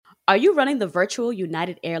Are you running the virtual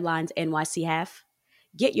United Airlines NYC half?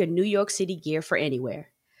 Get your New York City gear for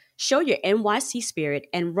anywhere. Show your NYC spirit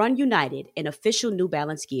and run United in official New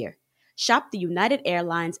Balance gear. Shop the United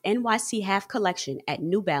Airlines NYC half collection at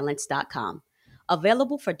newbalance.com.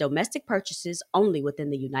 Available for domestic purchases only within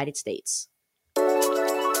the United States.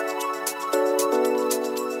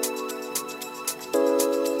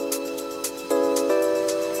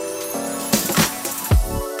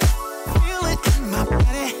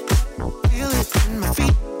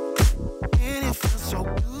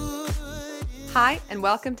 Hi, and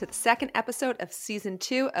welcome to the second episode of Season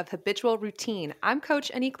 2 of Habitual Routine. I'm Coach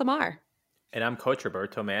Anique Lamar. And I'm Coach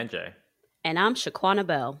Roberto Mange. And I'm Shaquana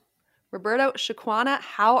Bell. Roberto, Shaquana,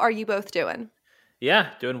 how are you both doing?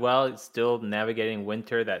 Yeah, doing well. Still navigating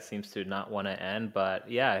winter that seems to not want to end. But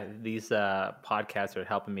yeah, these podcasts are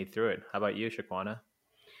helping me through it. How about you, Shaquana?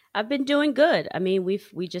 I've been doing good. I mean,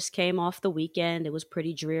 we just came off the weekend. It was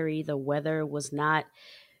pretty dreary. The weather was not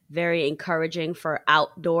very encouraging for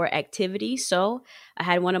outdoor activity. So I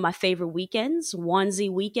had one of my favorite weekends,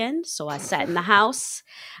 onesie weekend. So I sat in the house.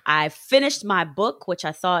 I finished my book, which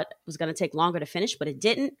I thought was going to take longer to finish, but it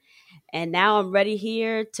didn't. And now I'm ready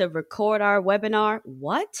here to record our webinar.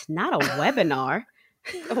 What? Not a webinar.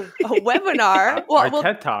 A webinar? Our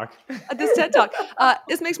TED Talk. This TED Talk.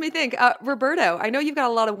 This makes me think, Roberto, I know you've got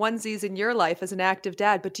a lot of onesies in your life as an active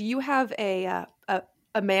dad, but do you have a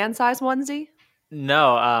man-sized onesie?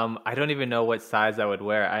 No, I don't even know what size I would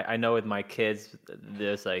wear. I know with my kids,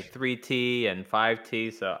 there's like 3T and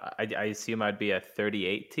 5T, so I assume I'd be a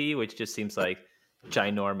 38T, which just seems like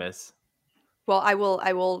ginormous. Well, I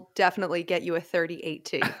will definitely get you a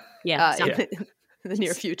 38T. Yeah, in the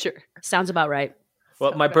near future. Sounds about right.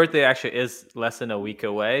 Well, my birthday actually is less than a week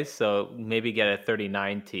away, so maybe get a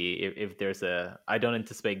 39T if there's I don't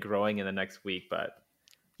anticipate growing in the next week, but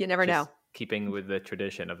you never know. Keeping with the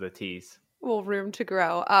tradition of the T's. Well, room to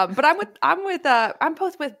grow. But I'm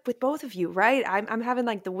both with both of you, right? I'm having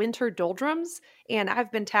like the winter doldrums, and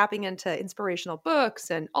I've been tapping into inspirational books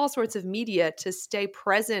and all sorts of media to stay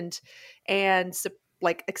present and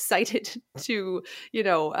like excited to,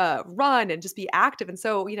 run and just be active. And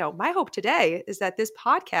so, my hope today is that this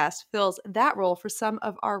podcast fills that role for some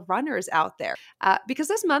of our runners out there. Because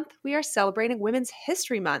this month we are celebrating Women's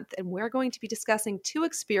History Month, and we're going to be discussing two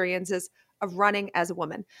experiences of running as a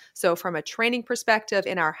woman. So from a training perspective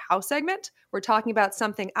in our house segment, we're talking about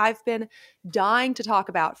something I've been dying to talk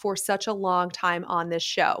about for such a long time on this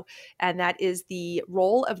show. And that is the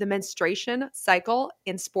role of the menstruation cycle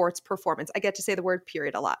in sports performance. I get to say the word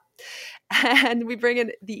period a lot. And we bring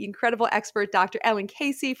in the incredible expert, Dr. Ellen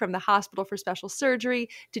Casey from the Hospital for Special Surgery,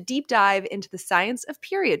 to deep dive into the science of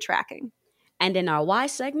period tracking. And in our Why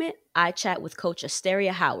segment, I chat with Coach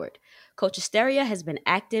Asteria Howard. Coach Asteria has been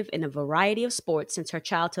active in a variety of sports since her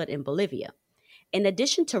childhood in Bolivia. In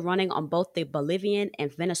addition to running on both the Bolivian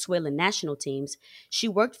and Venezuelan national teams, she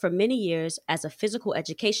worked for many years as a physical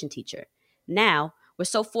education teacher. Now, we're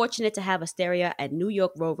so fortunate to have Asteria at New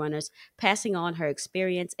York Roadrunners, passing on her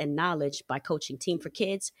experience and knowledge by coaching Team for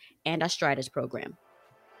Kids and our Striders program.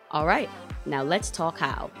 All right, now let's talk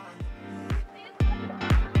how.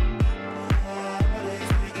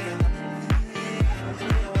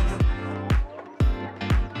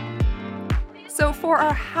 So for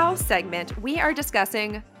our how segment, we are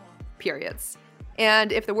discussing periods.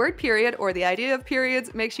 And if the word period or the idea of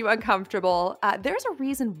periods makes you uncomfortable, there's a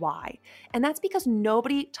reason why. And that's because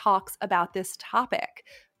nobody talks about this topic.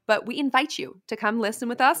 But we invite you to come listen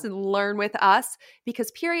with us and learn with us, because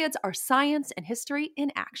periods are science and history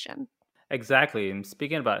in action. Exactly. And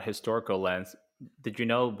speaking about historical lens, did you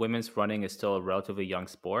know women's running is still a relatively young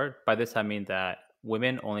sport? By this, I mean that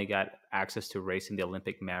women only got access to racing the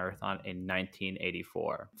Olympic marathon in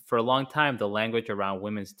 1984. For a long time, the language around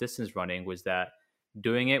women's distance running was that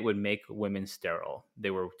doing it would make women sterile.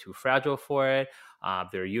 They were too fragile for it.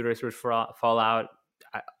 Their uterus would fall out.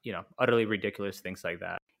 Utterly ridiculous things like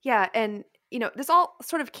that. Yeah, and this all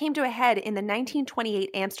sort of came to a head in the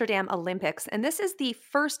 1928 Amsterdam Olympics. And this is the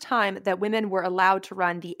first time that women were allowed to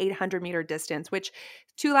run the 800-meter distance, which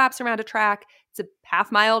 2 laps around a track. It's a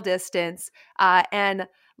half-mile distance. And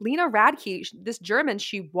Lena Radke, this German,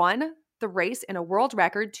 she won the race in a world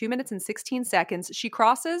record, 2 minutes and 16 seconds. She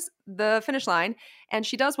crosses the finish line, and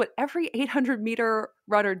she does what every 800-meter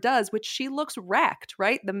runner does, which she looks wrecked,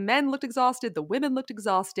 right? The men looked exhausted. The women looked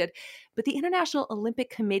exhausted. But the International Olympic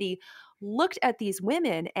Committee looked at these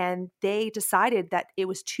women, and they decided that it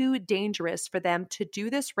was too dangerous for them to do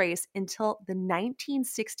this race until the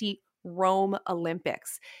 1960 Rome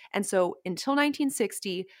Olympics. And so until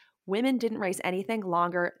 1960, women didn't race anything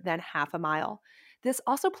longer than half a mile. This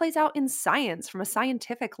also plays out in science from a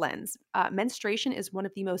scientific lens. Menstruation is one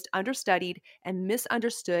of the most understudied and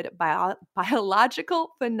misunderstood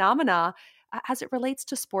biological phenomena as it relates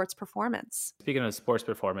to sports performance. Speaking of sports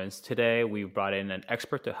performance, today we brought in an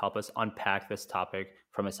expert to help us unpack this topic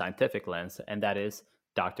from a scientific lens, and that is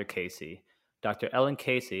Dr. Casey. Dr. Ellen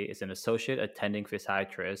Casey is an associate attending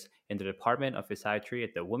physiatrist in the Department of Physiatry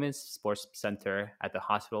at the Women's Sports Center at the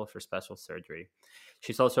Hospital for Special Surgery.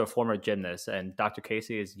 She's also a former gymnast, and Dr.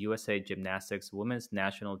 Casey is USA Gymnastics Women's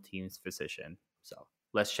National Team's physician. So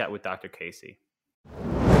let's chat with Dr. Casey.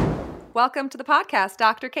 Welcome to the podcast,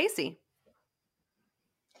 Dr. Casey.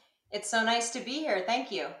 It's so nice to be here.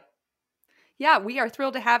 Thank you. Yeah, we are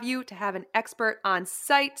thrilled to have you, to have an expert on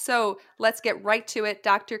site. So let's get right to it.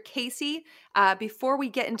 Dr. Casey, before we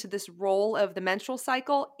get into this role of the menstrual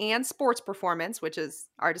cycle and sports performance, which is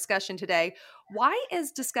our discussion today, why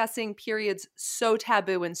is discussing periods so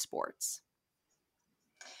taboo in sports?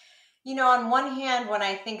 You know, on one hand, when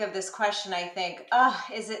I think of this question, I think,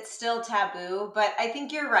 is it still taboo? But I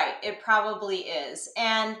think you're right. It probably is.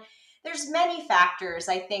 And there's many factors,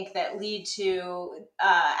 I think, that lead to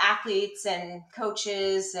athletes and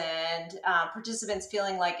coaches and participants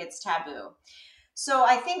feeling like it's taboo. So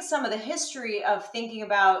I think some of the history of thinking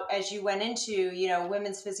about, as you went into,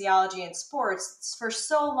 women's physiology in sports, for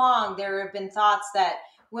so long, there have been thoughts that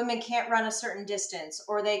women can't run a certain distance,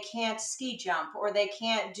 or they can't ski jump, or they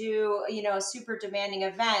can't do, a super demanding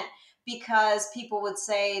event, because people would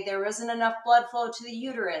say there isn't enough blood flow to the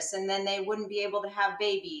uterus and then they wouldn't be able to have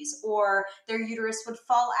babies, or their uterus would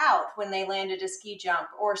fall out when they landed a ski jump,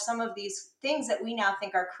 or some of these things that we now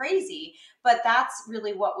think are crazy, but that's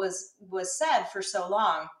really what was said for so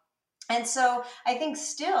long. And so I think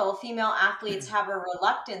still female athletes have a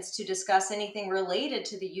reluctance to discuss anything related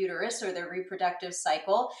to the uterus or their reproductive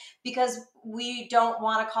cycle, because we don't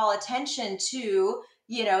want to call attention to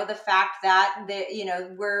the fact that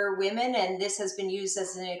we're women and this has been used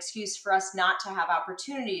as an excuse for us not to have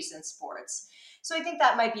opportunities in sports. So I think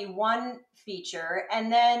that might be one feature.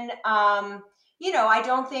 And then, I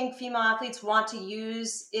don't think female athletes want to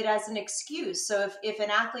use it as an excuse. So if an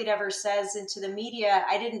athlete ever says into the media,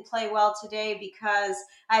 I didn't play well today because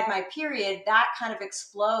I had my period, that kind of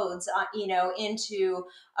explodes, into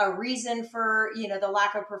a reason for, the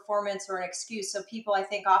lack of performance or an excuse. So people, I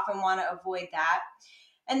think, often want to avoid that.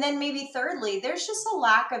 And then maybe thirdly, there's just a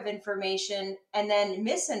lack of information and then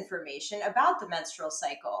misinformation about the menstrual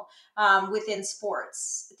cycle within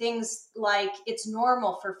sports. Things like it's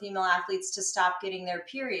normal for female athletes to stop getting their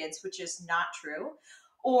periods, which is not true,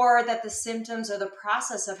 or that the symptoms or the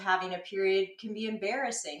process of having a period can be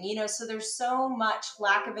embarrassing. So there's so much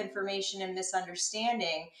lack of information and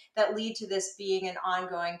misunderstanding that lead to this being an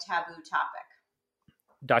ongoing taboo topic.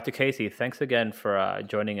 Dr. Casey, thanks again for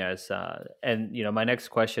joining us. And my next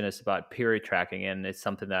question is about period tracking, and it's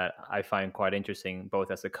something that I find quite interesting,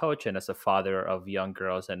 both as a coach and as a father of young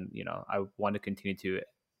girls. And I want to continue to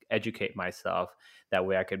educate myself. That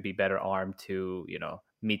way, I could be better armed to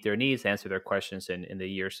meet their needs, answer their questions in the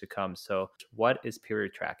years to come. So, what is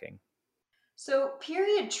period tracking? So,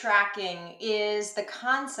 period tracking is the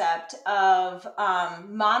concept of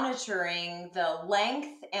monitoring the length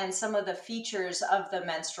and some of the features of the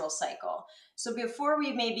menstrual cycle. So, before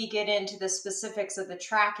we maybe get into the specifics of the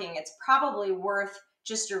tracking, it's probably worth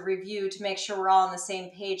just a review to make sure we're all on the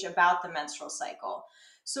same page about the menstrual cycle.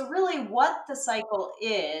 So, really, what the cycle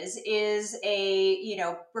is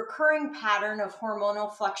a recurring pattern of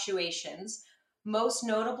hormonal fluctuations, most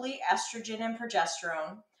notably estrogen and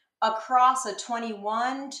progesterone, across a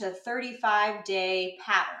 21 to 35 day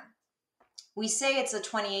pattern. We say it's a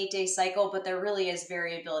 28-day cycle, but there really is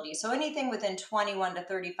variability. So anything within 21 to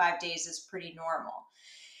 35 days is pretty normal.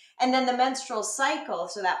 And then the menstrual cycle,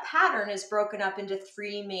 so that pattern is broken up into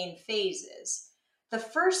three main phases. The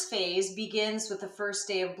first phase begins with the first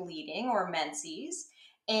day of bleeding, or menses.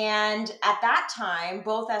 And at that time,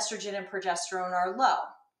 both estrogen and progesterone are low.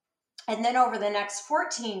 And then over the next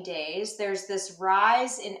 14 days, there's this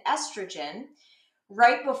rise in estrogen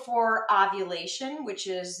right before ovulation, which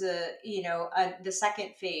is the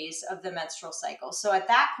second phase of the menstrual cycle. So at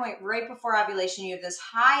that point, right before ovulation, you have this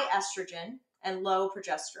high estrogen and low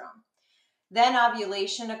progesterone. Then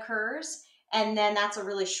ovulation occurs, and then that's a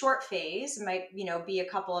really short phase. It might, be a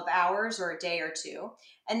couple of hours or a day or two.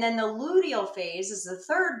 And then the luteal phase is the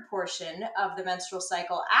third portion of the menstrual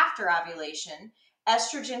cycle after ovulation.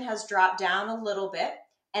 Estrogen has dropped down a little bit,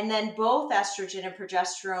 and then both estrogen and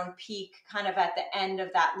progesterone peak kind of at the end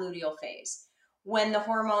of that luteal phase. When the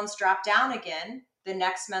hormones drop down again, the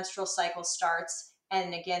next menstrual cycle starts,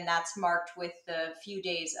 and again, that's marked with the few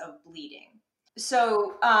days of bleeding.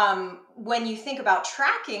 So when you think about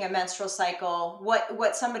tracking a menstrual cycle,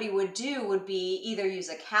 what somebody would do would be either use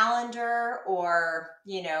a calendar or,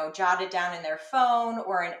 jot it down in their phone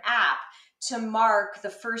or an app to mark the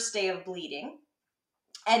first day of bleeding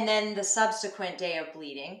and then the subsequent day of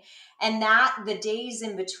bleeding. And that the days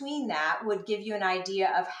in between that would give you an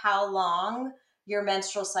idea of how long your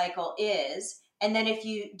menstrual cycle is. And then if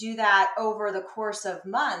you do that over the course of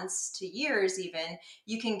months to years even,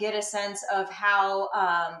 you can get a sense of how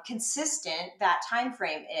consistent that time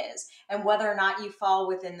frame is and whether or not you fall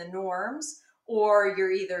within the norms or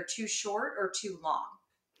you're either too short or too long.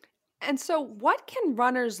 And so, what can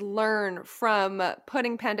runners learn from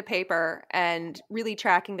putting pen to paper and really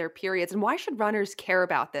tracking their periods? And why should runners care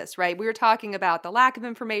about this, right? We were talking about the lack of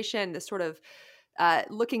information, this sort of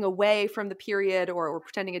looking away from the period or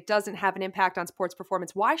pretending it doesn't have an impact on sports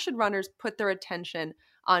performance. Why should runners put their attention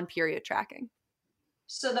on period tracking?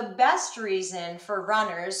 So, the best reason for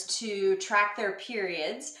runners to track their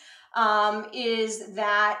periods is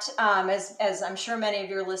that, as I'm sure many of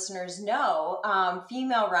your listeners know,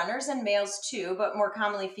 female runners and males too, but more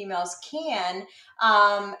commonly females can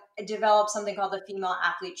develop something called the female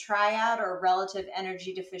athlete triad or relative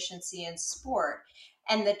energy deficiency in sport.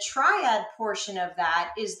 And the triad portion of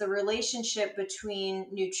that is the relationship between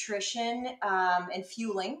nutrition and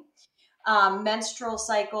fueling, menstrual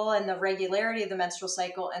cycle and the regularity of the menstrual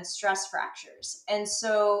cycle, and stress fractures. And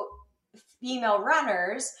so female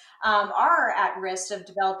runners are at risk of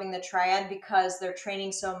developing the triad because they're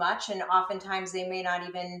training so much, and oftentimes they may not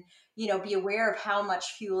even be aware of how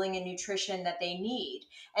much fueling and nutrition that they need.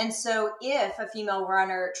 And so if a female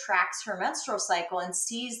runner tracks her menstrual cycle and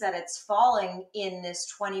sees that it's falling in this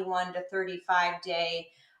 21 to 35 day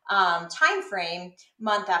time frame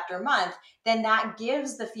month after month, then that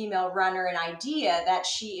gives the female runner an idea that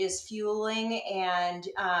she is fueling and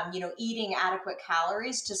eating adequate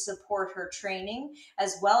calories to support her training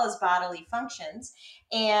as well as bodily functions.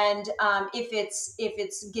 And if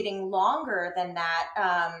it's getting longer than that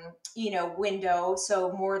window,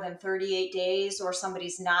 so more than 38 days, or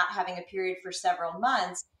somebody's not having a period for several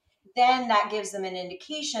months, then that gives them an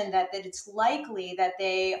indication that it's likely that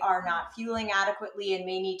they are not fueling adequately and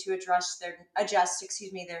may need to adjust their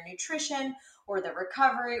nutrition or their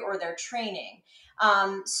recovery or their training.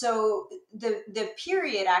 So the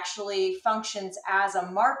period actually functions as a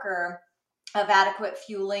marker of adequate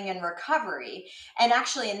fueling and recovery. And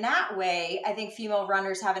actually, in that way, I think female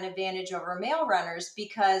runners have an advantage over male runners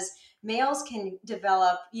because males can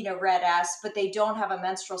develop, red S, but they don't have a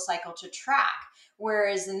menstrual cycle to track.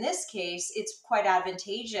 Whereas in this case, it's quite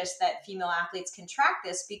advantageous that female athletes can track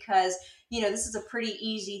this because, this is a pretty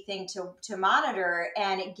easy thing to monitor,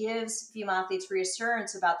 and it gives female athletes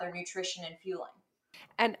reassurance about their nutrition and fueling.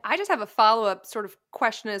 And I just have a follow-up sort of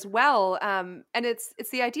question as well. And it's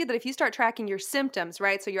the idea that if you start tracking your symptoms,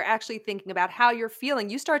 right? So you're actually thinking about how you're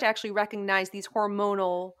feeling, you start to actually recognize these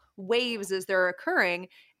hormonal waves as they're occurring.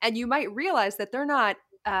 And you might realize that they're not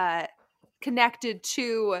connected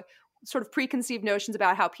to sort of preconceived notions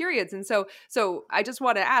about how periods. And so I just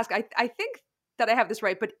want to ask, I think that I have this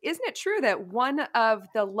right, but isn't it true that one of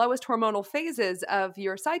the lowest hormonal phases of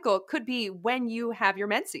your cycle could be when you have your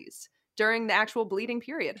menses during the actual bleeding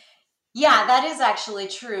period? Yeah, that is actually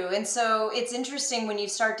true. And so it's interesting when you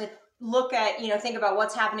start to look at, think about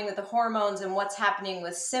what's happening with the hormones and what's happening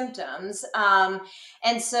with symptoms.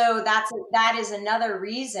 And so that is another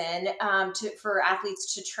reason for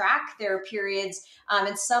athletes to track their periods.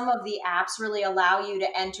 And some of the apps really allow you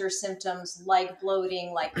to enter symptoms like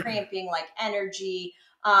bloating, like cramping, like energy,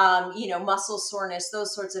 muscle soreness,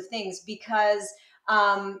 those sorts of things, because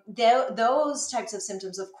those types of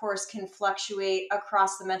symptoms, of course, can fluctuate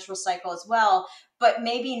across the menstrual cycle as well, but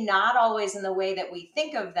maybe not always in the way that we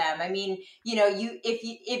think of them. I mean, if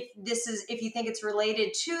you think it's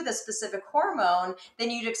related to the specific hormone,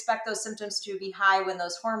 then you'd expect those symptoms to be high when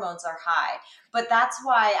those hormones are high. But that's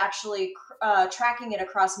why actually tracking it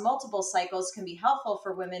across multiple cycles can be helpful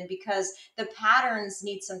for women, because the patterns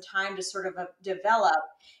need some time to sort of develop.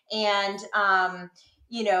 And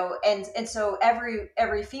and so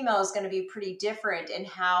every female is going to be pretty different in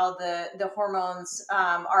how the hormones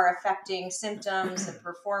are affecting symptoms and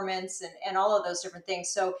performance and all of those different things.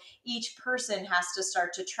 So each person has to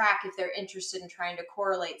start to track if they're interested in trying to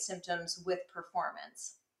correlate symptoms with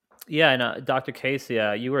performance. Yeah, and Dr. Casey,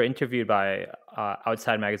 you were interviewed by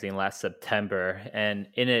Outside Magazine last September, and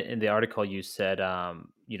in the article you said,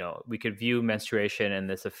 we could view menstruation and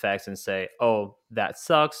its effects and say, "Oh, that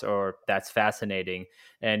sucks," or "That's fascinating,"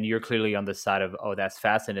 and you're clearly on the side of, "Oh, that's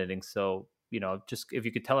fascinating." So, just if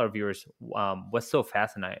you could tell our viewers, what's so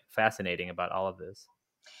fascinating about all of this.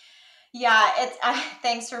 Yeah,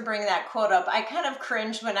 thanks for bringing that quote up. I kind of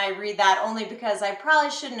cringe when I read that only because I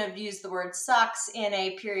probably shouldn't have used the word sucks in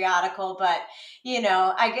a periodical, but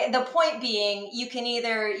I get the point being you can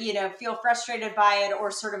either, feel frustrated by it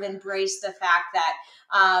or sort of embrace the fact that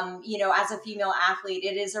as a female athlete,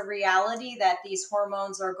 it is a reality that these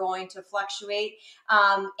hormones are going to fluctuate.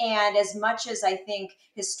 And as much as I think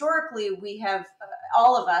historically we have,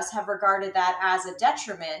 all of us have regarded that as a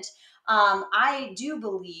detriment, I do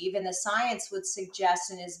believe, and the science would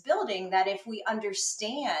suggest and is building, that if we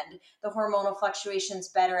understand the hormonal fluctuations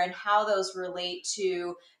better and how those relate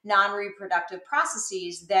to non-reproductive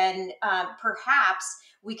processes, then perhaps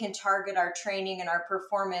we can target our training and our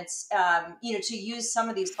performance, to use some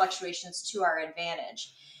of these fluctuations to our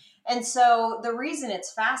advantage. And so the reason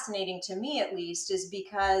it's fascinating to me, at least, is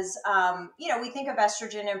because, we think of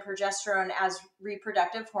estrogen and progesterone as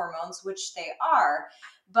reproductive hormones, which they are.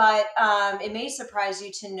 But it may surprise you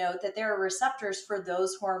to note that there are receptors for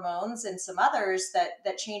those hormones and some others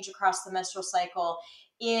that change across the menstrual cycle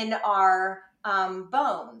in our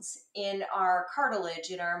bones, in our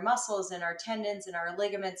cartilage, in our muscles, in our tendons, in our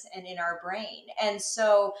ligaments, and in our brain. And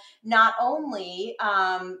so not only,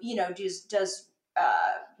 does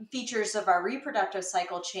features of our reproductive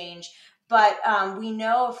cycle change, but we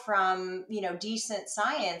know from decent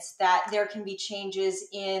science that there can be changes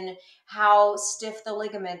in how stiff the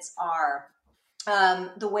ligaments are,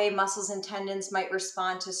 the way muscles and tendons might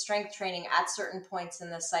respond to strength training at certain points in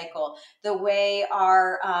the cycle, the way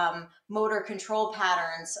our motor control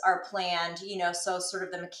patterns are planned, so sort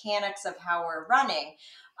of the mechanics of how we're running.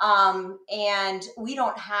 And we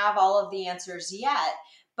don't have all of the answers yet,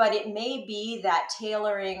 but it may be that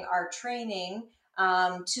tailoring our training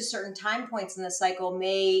to certain time points in the cycle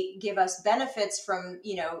may give us benefits from,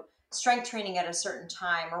 strength training at a certain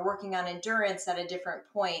time or working on endurance at a different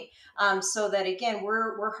point, so that again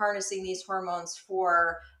we're harnessing these hormones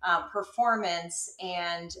for performance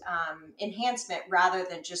and enhancement rather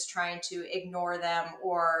than just trying to ignore them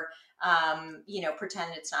or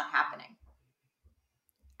pretend it's not happening.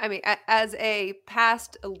 I mean, as a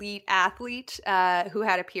past elite athlete who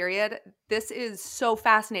had a period, this is so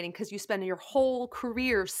fascinating because you spend your whole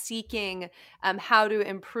career seeking how to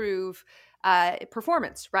improve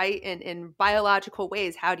performance, right? In biological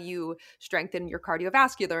ways. How do you strengthen your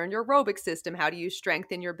cardiovascular and your aerobic system? How do you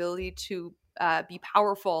strengthen your ability to be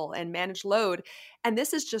powerful and manage load? And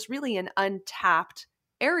this is just really an untapped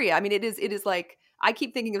area. I mean, it is like, I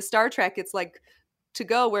keep thinking of Star Trek. It's like to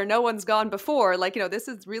go where no one's gone before. Like, this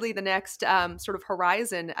is really the next sort of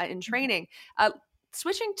horizon in training.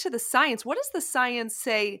 Switching to the science, what does the science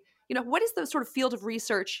say? What is the sort of field of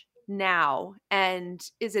research now? And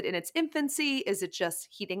is it in its infancy? Is it just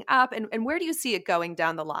heating up? And where do you see it going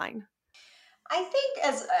down the line? I think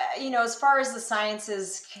as far as the science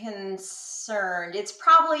is concerned, it's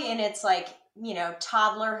probably in its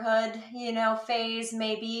toddlerhood, phase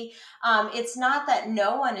maybe. It's not that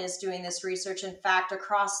no one is doing this research. In fact,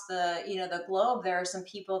 across the globe, there are some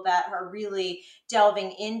people that are really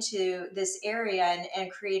delving into this area and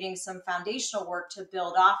creating some foundational work to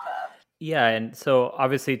build off of. Yeah, and so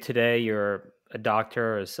obviously today you're a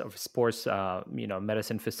doctor, a sports,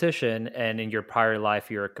 medicine physician, and in your prior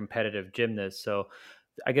life you're a competitive gymnast. So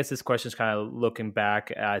I guess this question is kind of looking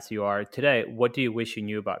back as you are today. What do you wish you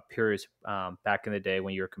knew about periods back in the day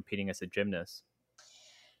when you were competing as a gymnast?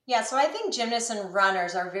 Yeah, so I think gymnasts and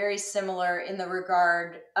runners are very similar in the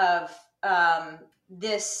regard of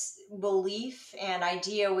this belief and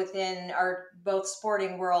idea within our both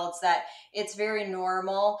sporting worlds that it's very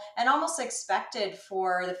normal and almost expected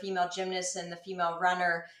for the female gymnast and the female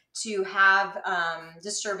runner to have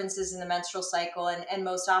disturbances in the menstrual cycle. And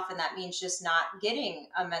most often that means just not getting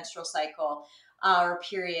a menstrual cycle or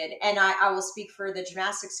period. And I will speak for the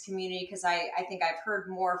gymnastics community because I think I've heard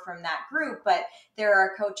more from that group, but there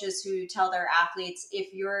are coaches who tell their athletes,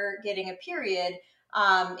 if you're getting a period,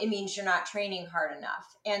 it means you're not training hard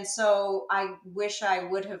enough. And so I wish I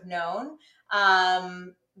would have known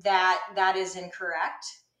that is incorrect.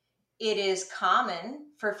 It is common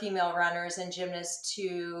for female runners and gymnasts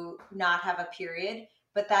to not have a period,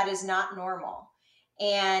 but that is not normal.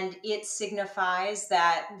 And it signifies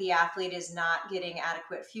that the athlete is not getting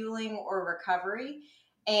adequate fueling or recovery.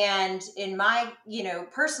 And in my,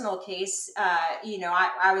 personal case,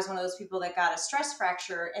 I was one of those people that got a stress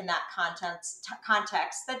fracture in that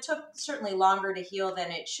context that took certainly longer to heal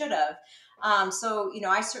than it should have. So,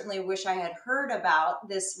 I certainly wish I had heard about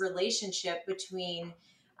this relationship between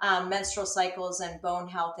menstrual cycles and bone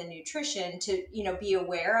health and nutrition to, be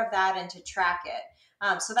aware of that and to track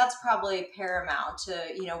it. So that's probably paramount to,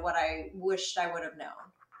 what I wished I would have known.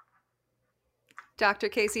 Dr.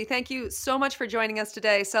 Casey, thank you so much for joining us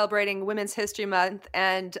today, celebrating Women's History Month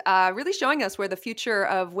and really showing us where the future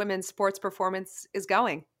of women's sports performance is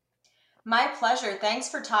going. My pleasure. Thanks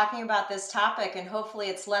for talking about this topic, and hopefully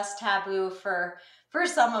it's less taboo for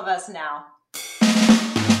some of us now.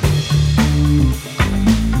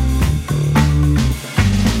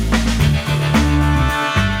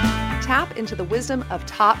 Tap into the wisdom of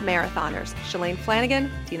top marathoners, Shalane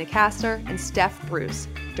Flanagan, Tina Castor, and Steph Bruce,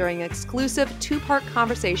 during an exclusive 2-part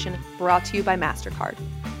conversation brought to you by MasterCard.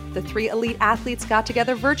 The 3 elite athletes got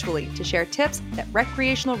together virtually to share tips that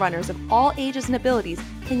recreational runners of all ages and abilities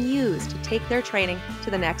can use to take their training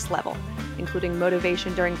to the next level, including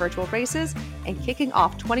motivation during virtual races and kicking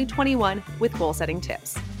off 2021 with goal-setting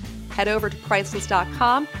tips. Head over to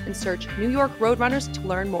Priceless.com and search New York Roadrunners to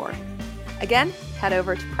learn more. Again, head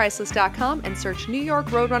over to Priceless.com and search New York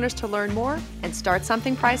Roadrunners to learn more and start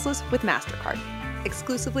something priceless with MasterCard.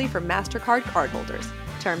 Exclusively for MasterCard cardholders.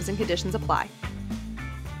 Terms and conditions apply.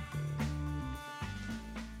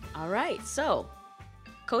 All right, so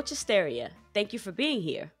Coach Asteria, thank you for being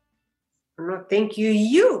here. No, thank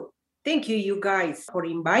you. Thank you guys for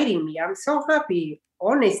inviting me. I'm so happy,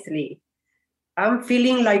 honestly. I'm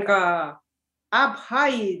feeling like up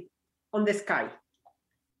high on the sky.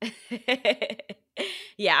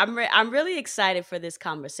 Yeah, I'm really excited for this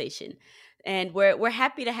conversation. And we're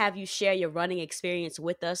happy to have you share your running experience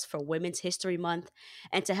with us for Women's History Month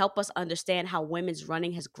and to help us understand how women's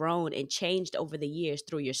running has grown and changed over the years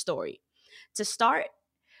through your story. To start,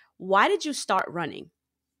 why did you start running?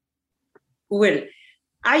 Well,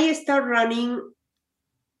 I started running,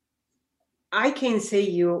 I can say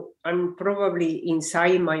you, I'm probably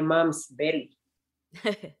inside my mom's belly.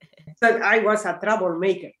 But I was a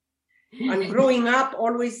troublemaker. And growing up,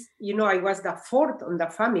 always, I was the fourth on the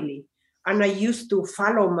family. And I used to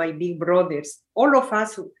follow my big brothers. All of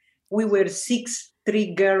us, we were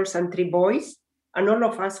 3 girls and 3 boys. And all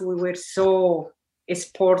of us, we were so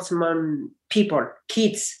sportsman people,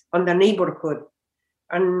 kids on the neighborhood.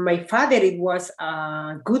 And my father, it was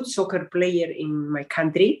a good soccer player in my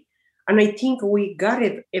country. And I think we got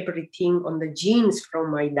everything on the genes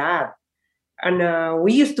from my dad. And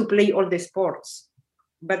we used to play all the sports.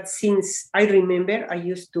 But since I remember, I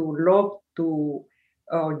used to love to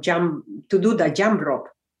do the jump rope.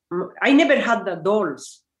 I never had the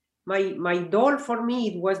dolls. My doll for me,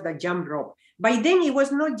 it was the jump rope. By then, it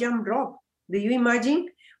was not jump rope. Do you imagine?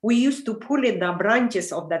 We used to pull at the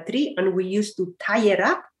branches of the tree and we used to tie it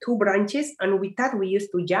up, 2 branches, and with that we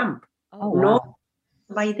used to jump. Oh, wow. Not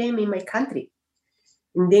by them in my country.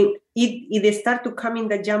 And then it started to come in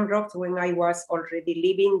the jump ropes when I was already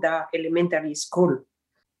leaving the elementary school.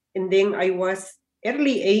 And then I was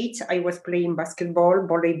early age, I was playing basketball,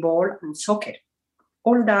 volleyball, and soccer.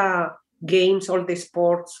 All the games, all the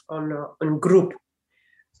sports on group.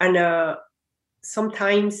 And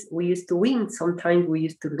sometimes we used to win, sometimes we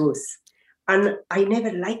used to lose. And I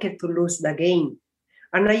never liked to lose the game.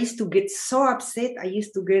 And I used to get so upset. I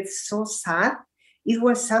used to get so sad. It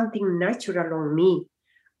was something natural on me.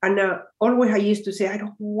 And always I used to say, I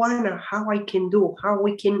don't want how I can do, how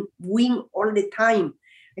we can win all the time.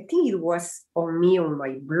 I think it was on me, on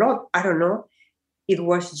my blood. I don't know. It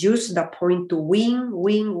was just the point to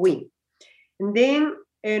win. And then,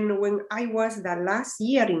 when I was the last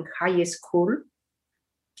year in high school,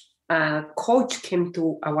 a coach came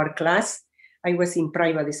to our class. I was in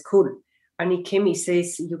private school. And he came, he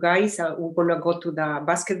says, you guys, we're going to go to the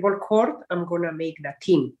basketball court. I'm going to make the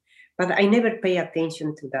team. But I never pay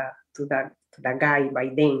attention to the guy by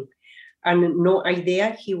then. And no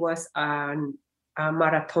idea he was a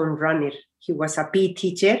marathon runner. He was a PE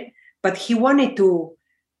teacher, but he wanted to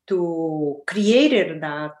create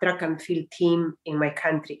the track and field team in my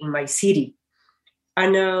country, in my city.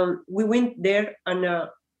 And we went there, and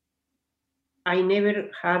I never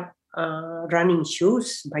had running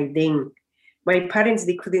shoes by then. My parents,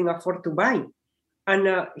 they couldn't afford to buy.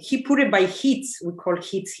 And he put it by hits, we call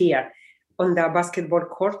hits here, on the basketball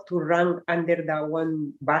court to run under the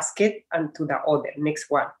one basket and to the other, next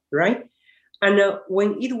one, right? And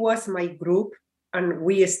when it was my group and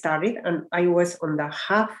we started, and I was on the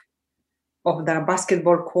half of the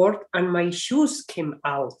basketball court and my shoes came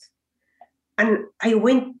out. And I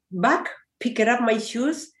went back, picked up my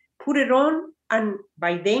shoes, put it on, and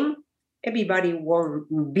by then, everybody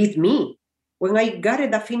won't beat me. When I got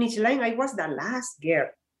at the finish line, I was the last girl.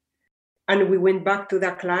 And we went back to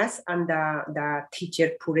the class, and the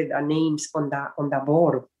teacher put the names on the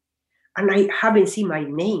board. And I haven't seen my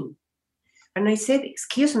name. And I said,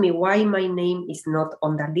 excuse me, why my name is not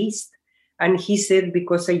on the list? And he said,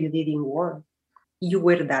 because you didn't win. You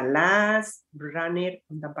were the last runner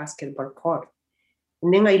on the basketball court.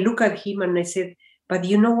 And then I look at him and I said, but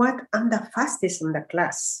you know what? I'm the fastest in the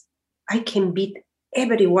class. I can beat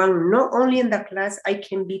everyone, not only in the class, I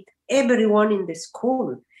can beat everyone in the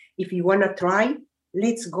school. If you want to try,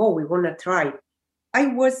 let's go. We want to try. I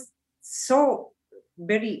was so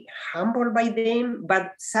very humbled by them,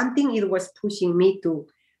 but something it was pushing me to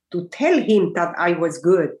tell him that I was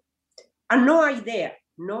good. And no idea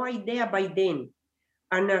by then.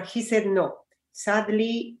 And he said, no,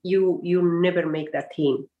 sadly, you never make that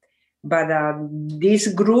team. But this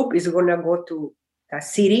group is going to go to the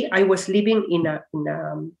city. I was living in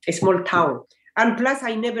a small town. And plus,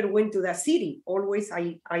 I never went to the city. Always,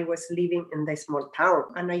 I was living in the small town.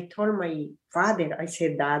 And I told my father, I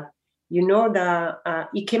said that, you know,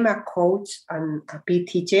 he came a coach and a PE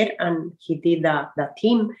teacher, and he did the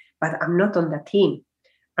team, but I'm not on the team.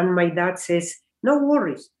 And my dad says, no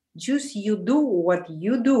worries, just you do what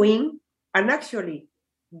you're doing, and actually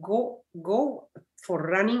go for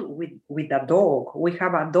running with a dog. We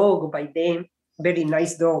have a dog by then, very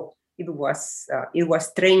nice dog. It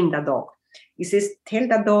was trained, the dog. He says, tell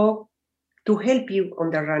the dog to help you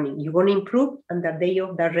on the running. You're going to improve on the day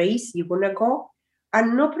of the race. You're going to go,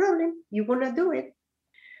 and no problem, you're going to do it.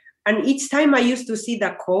 And each time I used to see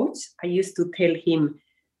the coach, I used to tell him,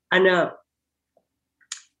 Anna,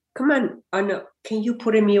 come on, Anna, can you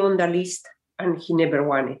put me on the list? And he never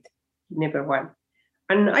wanted. He never won.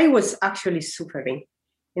 And I was actually suffering.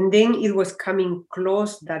 And then it was coming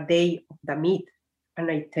close the day of the meet. And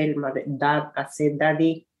I tell my dad, I said,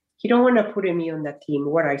 Daddy, he don't want to put me on the team,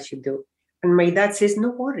 what I should do. And my dad says, no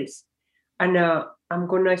worries. And I'm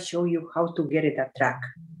going to show you how to get at the track.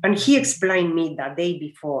 And he explained me the day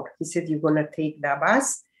before. He said, you're going to take the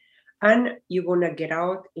bus and you're going to get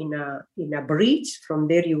out in a bridge. From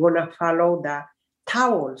there, you're going to follow the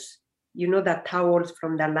towels. You know, the towels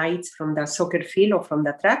from the lights from the soccer field or from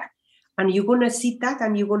the track. And you're going to see that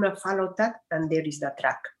and you're going to follow that. And there is the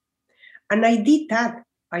track. And I did that.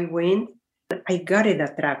 I went, I got at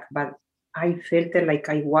the track, but I felt like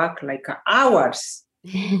I walked like hours.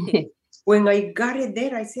 When I got it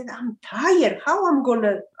there, I said, I'm tired. How I'm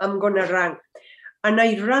gonna run? And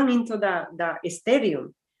I ran into the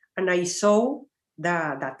stadium and I saw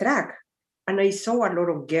the track and I saw a lot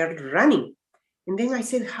of girls running. And then I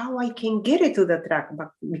said, how I can get it to the track?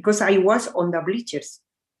 But because I was on the bleachers.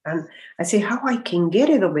 And I said, how I can get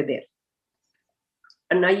it over there?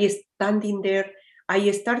 And I standing there,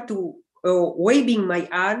 I start to waving my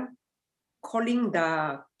arm, calling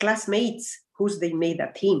the classmates who's they made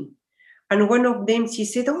a team. And one of them, she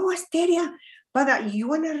said, oh, Asteria, but you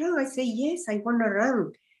want to run? I said, yes, I want to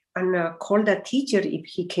run. And call the teacher if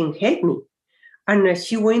he can help me. And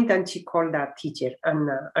she went and she called the teacher.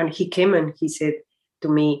 And he came and he said to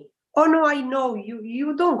me, oh, no, I know,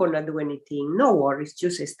 you don't going to do anything. No worries,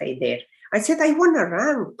 just stay there. I said, I want to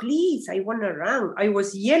run, please, I want to run. I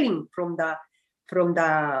was yelling from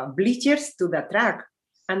the bleachers to the track.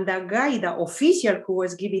 And the guy, the official who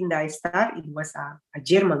was giving the star, it was a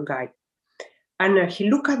German guy. And he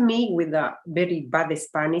looked at me with a very bad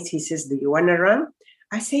Spanish. He says, do you want to run?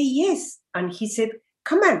 I say, yes. And he said,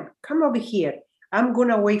 come on, come over here. I'm going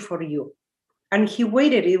to wait for you. And he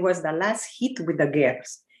waited. It was the last hit with the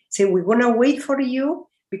girls. He said, we're going to wait for you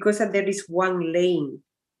because there is one lane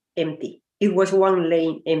empty. It was one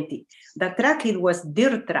lane empty. The track, it was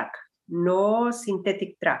dirt track, no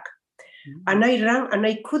synthetic track. Mm-hmm. And I ran and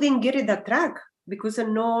I couldn't get at the track because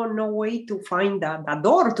no way to find the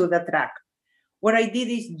door to the track. What I did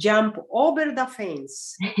is jump over the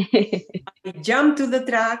fence. I jumped to the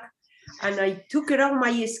track and I took it off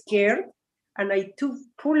my skirt and I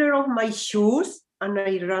pulled it off my shoes and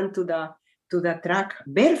I ran to the track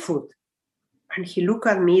barefoot. And he looked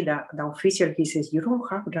at me, the official, he says, you don't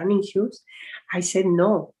have running shoes? I said,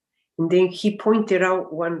 no. And then he pointed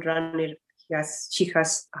out one runner, she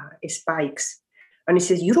has spikes. And he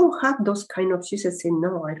says, you don't have those kind of shoes? I said,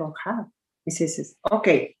 no, I don't have. He says,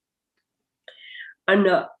 okay. And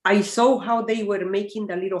I saw how they were making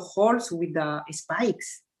the little holes with the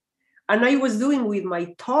spikes. And I was doing with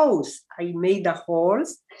my toes. I made the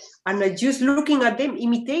holes and I just looking at them,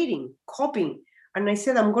 imitating, copying. And I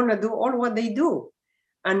said, I'm going to do all what they do.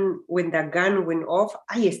 And when the gun went off,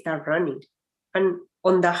 I started running. And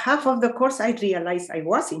on the half of the course, I realized I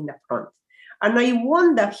was in the front. And I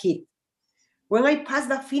won the heat. When I passed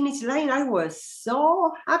the finish line, I was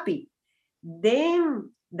so happy. Then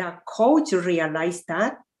the coach realized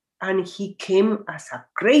that, and he came as a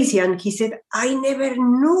crazy, and he said, I never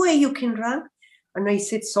knew you can run. And I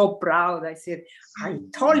said, so proud. I said, I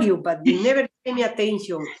told you, but you never pay me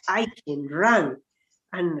attention. I can run.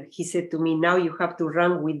 And he said to me, now you have to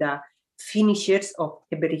run with the finishers of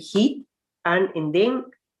every heat. And then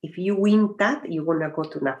if you win that, you're going to go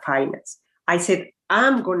to the finals. I said,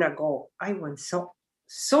 I'm going to go. I was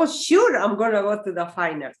so sure I'm going to go to the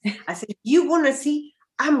finals. I said, you're going to see,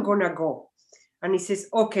 I'm going to go. And he says,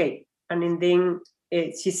 okay. And then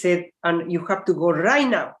she said, and you have to go right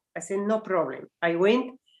now. I said, no problem. I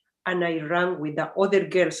went and I ran with the other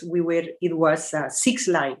girls. It was 6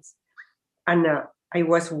 lines. And I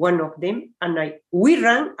was one of them. And we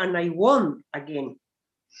ran and I won again.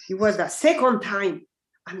 It was the second time.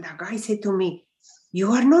 And the guy said to me,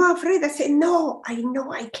 you are not afraid? I said, no, I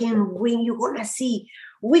know I can win. You're going to see.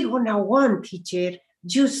 We're going to win, teacher.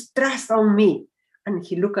 Just trust on me. And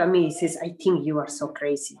he looked at me, he says, I think you are so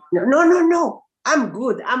crazy. No. I'm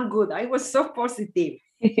good. I was so positive.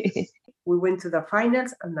 We went to the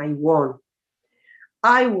finals and I won.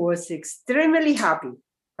 I was extremely happy.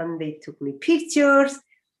 And they took me pictures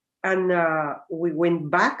and we went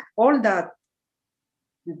back. All the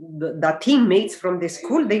teammates from the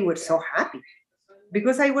school, they were so happy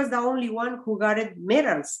because I was the only one who got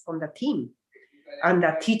medals on the team. And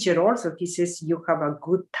the teacher also, he says, you have a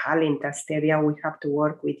good talent, Asteria. We have to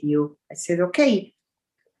work with you. I said, okay.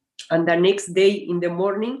 And the next day in the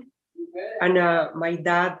morning, and my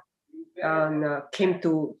dad came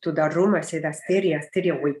to the room. I said, Asteria,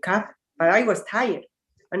 wake up. But I was tired.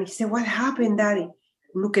 And he said, what happened, Daddy?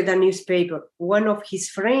 Look at the newspaper. One of his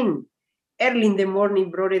friends early in the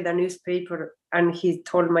morning brought the newspaper and he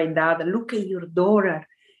told my dad, look at your daughter.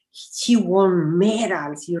 She won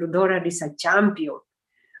medals. Your daughter is a champion.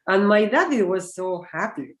 And my daddy was so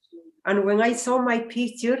happy. And when I saw my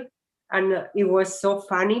picture, and it was so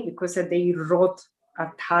funny because they wrote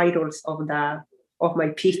titles of my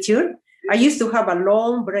picture. I used to have a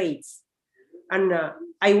long braids. And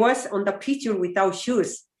I was on the picture without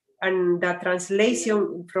shoes. And the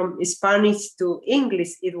translation from Spanish to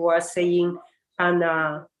English, it was saying, and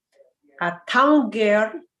a town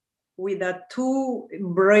girl with 2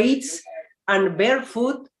 braids and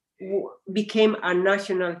barefoot became a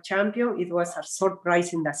national champion. It was a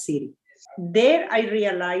surprise in the city. There I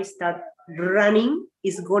realized that running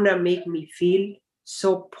is gonna make me feel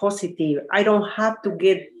so positive. I don't have to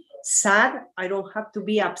get sad. I don't have to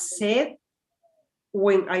be upset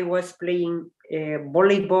when I was playing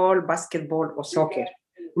volleyball, basketball, or soccer.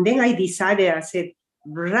 And then I decided, I said,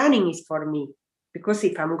 running is for me. Because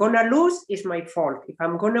if I'm going to lose, it's my fault. If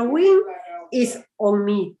I'm going to win, it's on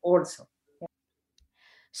me also.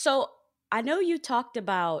 So I know you talked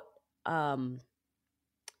about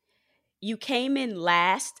you came in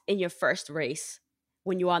last in your first race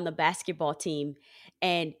when you were on the basketball team,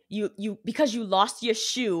 and you because you lost your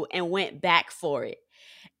shoe and went back for it.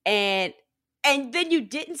 And then you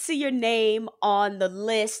didn't see your name on the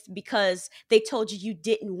list because they told you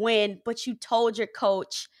didn't win, but you told your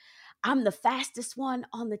coach, I'm the fastest one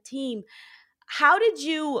on the team. How did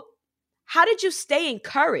you stay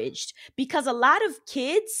encouraged? Because a lot of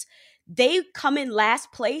kids, they come in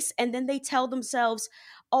last place and then they tell themselves,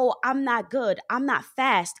 oh, I'm not good. I'm not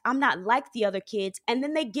fast. I'm not like the other kids. And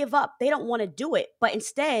then they give up. They don't want to do it. But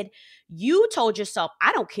instead, you told yourself,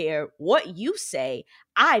 I don't care what you say.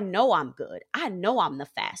 I know I'm good. I know I'm the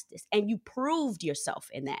fastest. And you proved yourself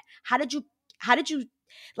in that. How did you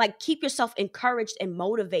like keep yourself encouraged and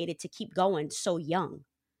motivated to keep going so young?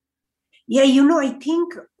 Yeah, I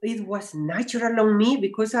think it was natural on me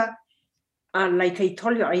because like I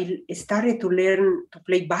told you, I started to learn to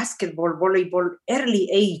play basketball, volleyball, early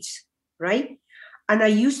age, right? And I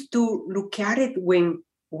used to look at it when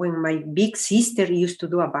my big sister used to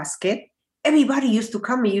do a basket. Everybody used to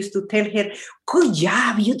come and used to tell her, good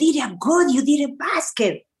job, you did a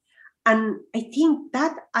basket. And I think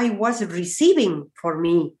that I was receiving for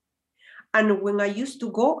me. And when I used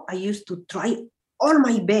to go, I used to try all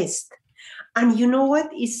my best. And you know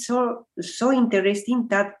what is so interesting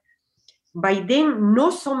that by then,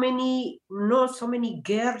 not so many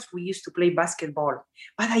girls we used to play basketball,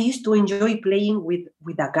 but I used to enjoy playing with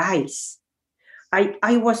the guys.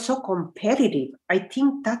 I was so competitive. I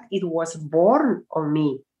think that it was born on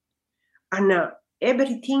me. And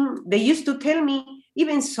everything, they used to tell me,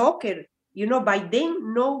 even soccer, by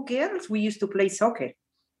then, no girls, we used to play soccer.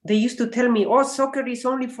 They used to tell me, oh, soccer is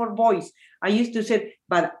only for boys. I used to say,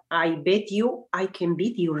 but I bet you I can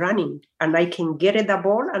beat you running and I can get the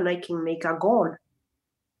ball and I can make a goal.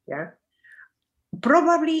 Yeah.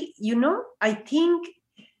 Probably, I think,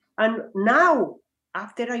 and now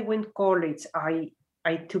after I went college, I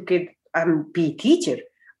took it, be a teacher,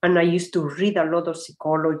 and I used to read a lot of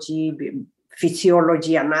psychology,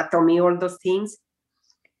 physiology, anatomy, all those things.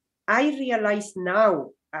 I realize now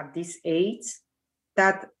at this age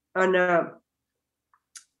that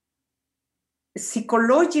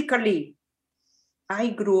psychologically I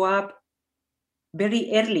grew up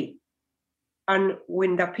very early. And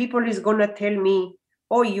when the people is going to tell me,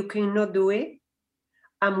 oh, you cannot do it,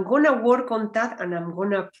 I'm going to work on that and I'm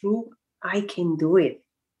going to prove I can do it.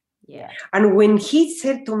 Yeah. And when he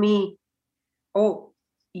said to me, oh,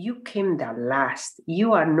 you came the last,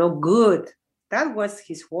 you are no good. That was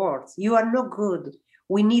his words. You are no good.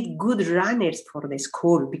 We need good runners for the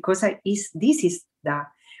school because this is the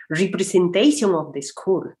representation of the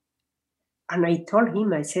school. And I told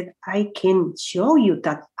him, I said, I can show you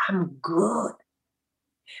that I'm good.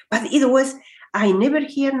 But it was, I never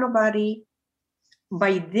hear nobody.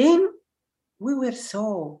 By then, we were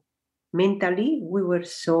so mentally, we were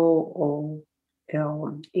so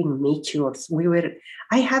immature.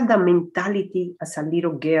 I had the mentality as a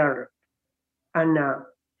little girl. And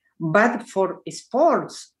but for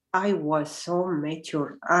sports, I was so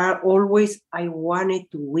mature. I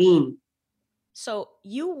wanted to win. So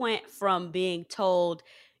you went from being told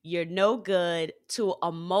you're no good to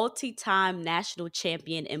a multi-time national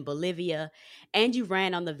champion in Bolivia, and you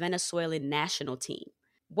ran on the Venezuelan national team.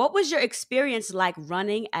 What was your experience like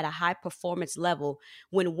running at a high performance level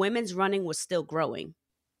when women's running was still growing?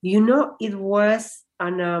 You know, it was a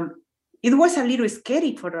little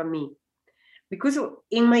scary for me because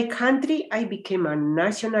in my country I became a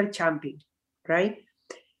national champion, right?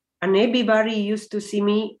 And everybody used to see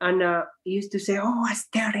me and used to say, oh,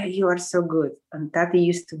 Asteria, you are so good. And that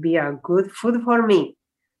used to be a good food for me.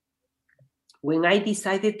 When I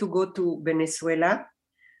decided to go to Venezuela,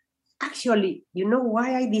 actually, you know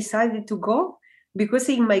why I decided to go? Because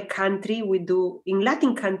in my country, in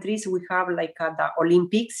Latin countries, we have like the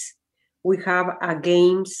Olympics, we have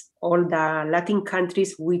games, all the Latin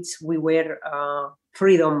countries, which we were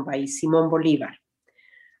freedom by Simon Bolivar.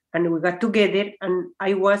 And we got together and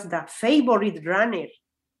I was the favorite runner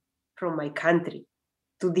from my country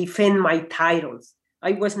to defend my titles.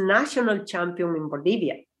 I was national champion in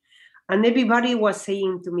Bolivia. And everybody was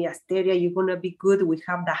saying to me, Asteria, you're going to be good. We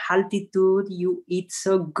have the altitude. You eat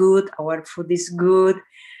so good. Our food is good.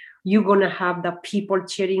 You're going to have the people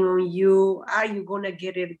cheering on you. Are you going to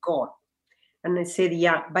get it gold? And I said,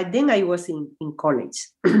 yeah. But then I was in college.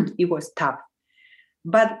 It was tough.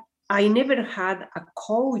 But I never had a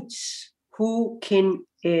coach who can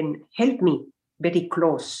help me very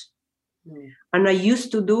close. And I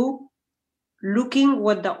used to do, looking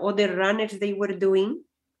what the other runners they were doing,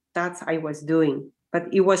 that I was doing.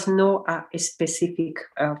 But it was no specific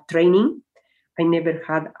training. I never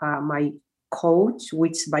had my coach,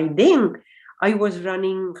 which by then I was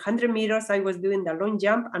running 100 meters. I was doing the long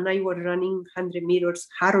jump and I was running 100 meters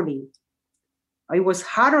hurdling. I was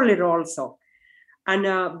hurdler also. And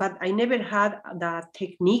but I never had the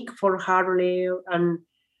technique for hurdle and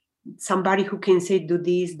somebody who can say, do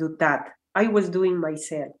this, do that. I was doing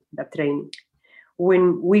myself, the training.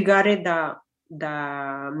 When we got it,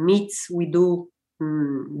 the meets we do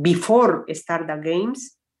before start the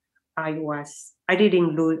games, I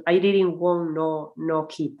didn't lose. I didn't won no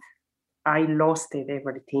kit. I lost it,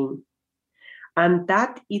 everything. And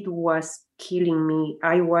that it was killing me.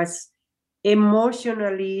 I was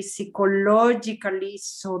emotionally, psychologically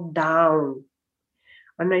so down.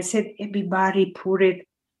 And I said, everybody put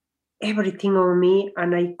everything on me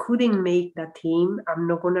and I couldn't make the team. I'm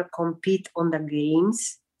not going to compete on the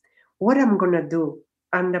games. What I'm going to do?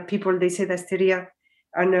 And the people, they said, Asteria,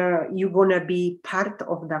 and you're going to be part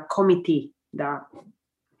of the committee, the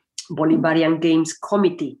Bolivarian Games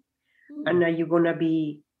Committee. And you're going to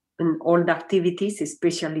be in all the activities,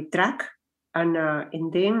 especially track. And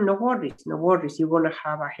then no worries, you're going to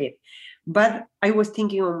have a head. But I was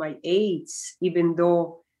thinking of my age, even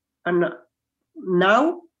though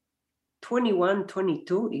now 21,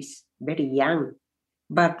 22 is very young.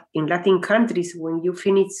 But in Latin countries, when you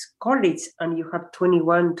finish college and you have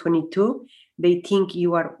 21, 22, they think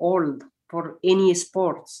you are old for any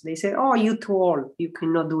sports. They say, oh, you're too old. You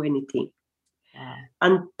cannot do anything.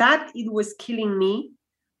 And that, it was killing me.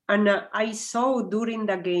 And I saw during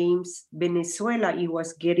the games, Venezuela, it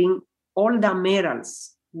was getting all the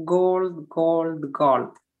medals, gold, gold,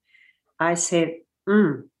 gold. I said,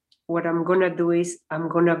 what I'm going to do is I'm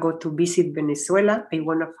going to go to visit Venezuela. I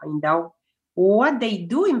want to find out what they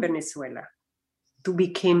do in Venezuela to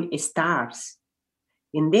become stars.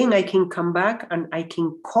 And then I can come back and I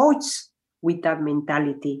can coach with that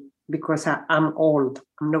mentality because I'm old.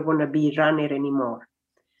 I'm not going to be a runner anymore.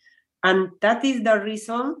 And that is the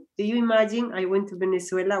reason. Do you imagine I went to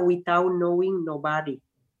Venezuela without knowing nobody?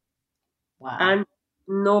 Wow. And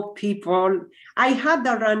no people. I had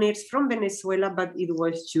the runners from Venezuela, but it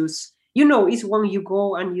was just, it's when you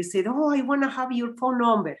go and you say, oh, I want to have your phone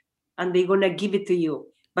number. And they're going to give it to you.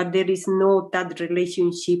 but there is no that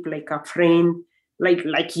relationship like a friend,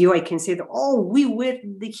 like you. I can say, oh, we were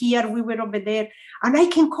here, we were over there, and I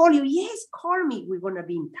can call you. Yes, call me. We're gonna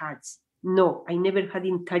be in touch. No, I never had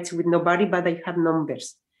in touch with nobody, but I had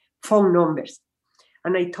numbers, phone numbers.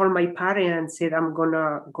 And I told my parents, said, I'm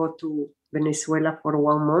gonna go to Venezuela for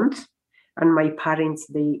 1 month. And my parents,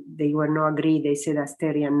 they were not agree. They said,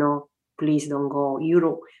 Asteria, no, please don't go. You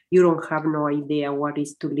don't have no idea what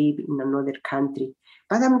is to live in another country.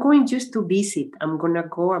 But I'm going just to visit. I'm gonna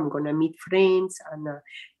go. I'm gonna meet friends.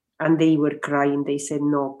 And they were crying. They said,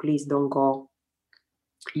 no, please don't go.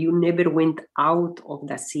 You never went out of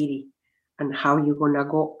the city. And how you gonna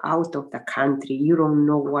go out of the country? You don't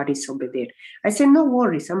know what is over there. I said, no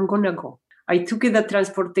worries, I'm gonna go. I took the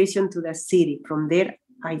transportation to the city. From there,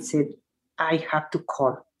 I said, I have to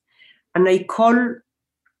call. And I called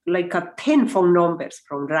like 10 phone numbers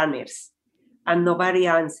from runners, and nobody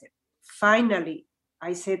answered. Finally,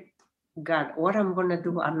 I said, God, what I'm gonna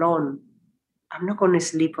do alone? I'm not gonna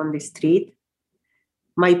sleep on the street.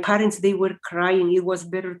 My parents, they were crying. It was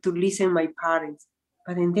better to listen to my parents.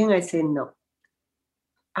 But then I said, no,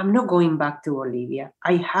 I'm not going back to Bolivia.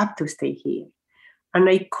 I have to stay here. And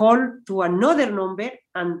I called to another number,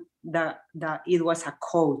 and it was a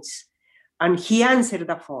coach. And he answered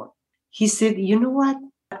the phone. He said, you know what?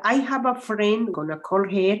 I have a friend, I'm gonna call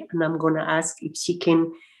her, and I'm gonna ask if she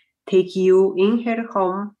can take you in her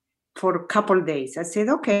home for a couple of days. I said,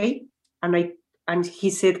 okay. And he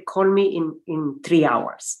said, call me in 3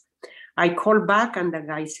 hours. I called back, and the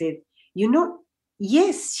guy said,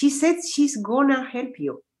 yes, she said she's gonna help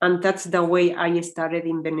you. And that's the way I started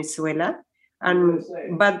in Venezuela. And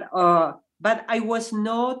but I was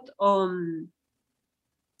not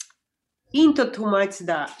into too much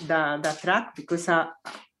the track, because I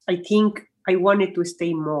think I wanted to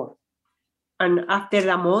stay more. And after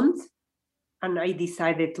a month, and I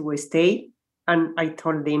decided to stay, and I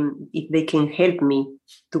told them if they can help me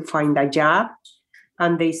to find a job,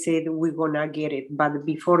 and they said, we're gonna get it. But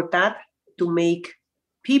before that, to make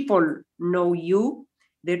people know you,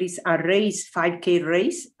 there is a race, 5K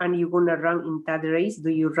race, and you're gonna run in that race. Do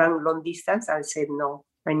you run long distance? I said, no,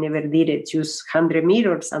 I never did it, just 100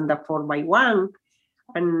 meters and the 4x1.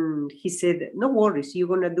 And he said, no worries, you're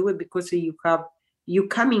gonna do it because you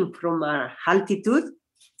coming from altitude,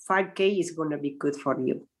 5K is gonna be good for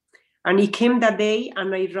you. And it came that day,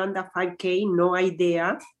 and I ran the 5K, no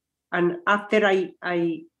idea. And after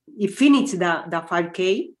I finished the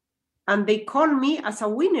 5K, and they called me as a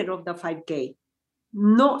winner of the 5K.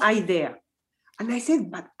 No idea. And I said,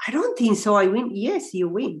 but I don't think so. I win. Yes, you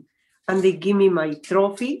win. And they give me my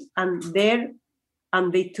trophy, and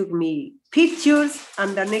they took me pictures.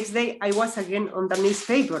 And the next day I was again on the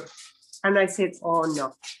newspaper. And I said, oh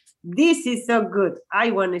no, this is so good.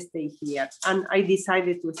 I want to stay here. And I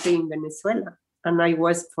decided to stay in Venezuela. And I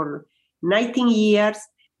was for 19 years,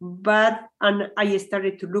 and I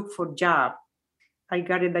started to look for a job. I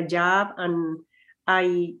got a job, and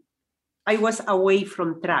I was away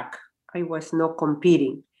from track. I was not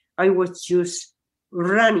competing. I was just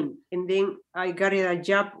running. And then I got a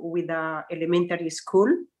job with an elementary school,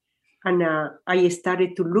 and I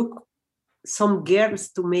started to look some girls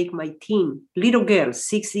to make my team, little girls,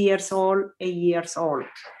 6 years old, 8 years old.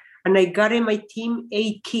 And I got in my team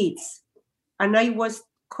 8 kids. And I was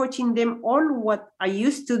coaching them all what I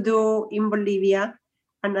used to do in Bolivia,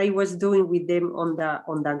 and I was doing with them on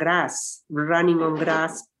the grass, running on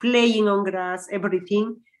grass, playing on grass,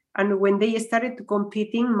 everything. And when they started to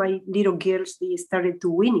competing, my little girls, they started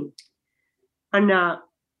to winning. And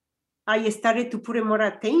I started to put more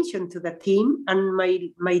attention to the team, and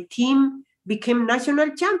my team became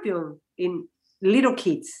national champion in little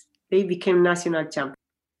kids. They became national champion.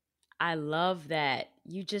 I love that.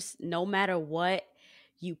 You just, no matter what,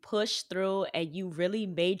 you push through and you really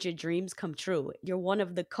made your dreams come true. You're one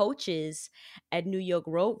of the coaches at New York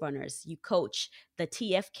Road Runners. You coach the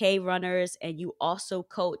TFK runners, and you also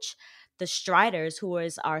coach the Striders, who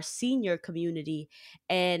is our senior community.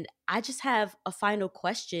 And I just have a final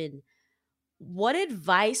question. What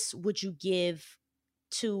advice would you give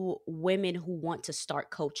to women who want to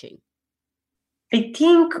start coaching? I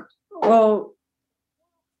think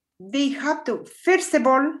they have to, first of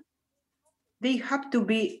all, they have to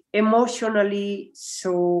be emotionally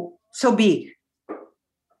so big,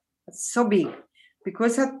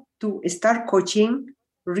 because to start coaching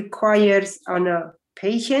requires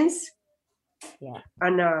patience,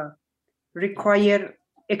 and require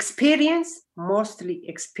experience, mostly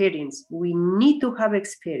experience. We need to have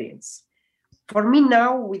experience. For me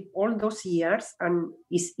now, with all those years, and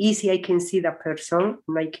it's easy, I can see the person,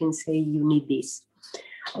 and I can say, you need this.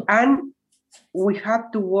 And we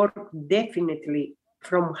have to work definitely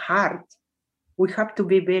from heart. We have to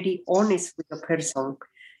be very honest with the person.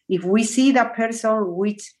 If we see the person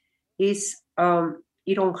which is,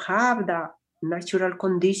 you don't have the natural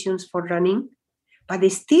conditions for running, but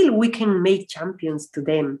still we can make champions to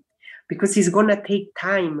them, because it's going to take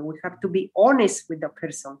time. We have to be honest with the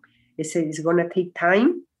person. They say it's going to take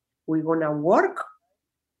time. We're going to work,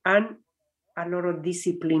 and a lot of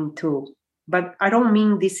discipline too. But I don't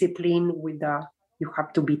mean discipline with the, you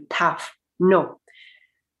have to be tough. No,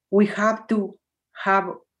 we have to have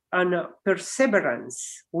a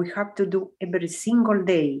perseverance. We have to do every single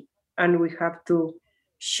day, and we have to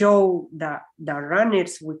show the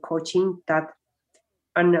runners we're coaching that,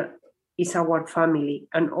 and it's our family,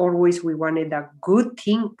 and always we wanted a good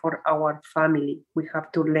thing for our family. We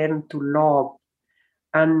have to learn to love,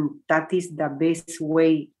 and that is the best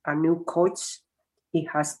way a new coach, he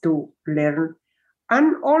has to learn.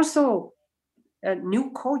 And also a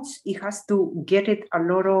new coach, he has to get it a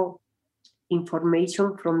lot of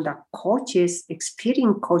information from the coaches,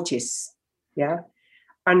 experienced coaches. Yeah.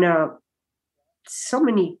 And so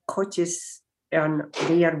many coaches, and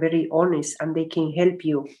they are very honest, and they can help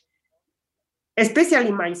you.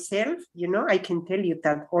 Especially myself, I can tell you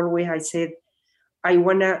that always I said, I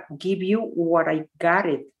want to give you what I got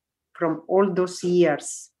it from all those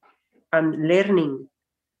years and learning.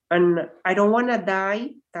 And I don't want to die.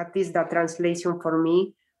 That is the translation for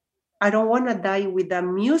me. I don't want to die with the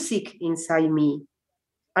music inside me.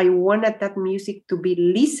 I wanted that music to be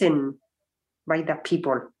listened by the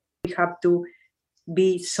people. We have to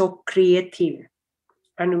be so creative,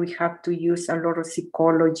 and we have to use a lot of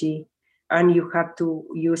psychology, and you have to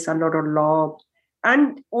use a lot of love.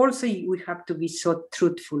 And also we have to be so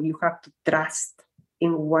truthful. You have to trust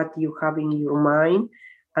in what you have in your mind,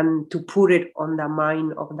 and to put it on the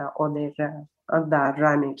mind of the other of the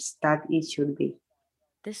runners, that it should be.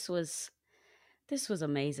 This was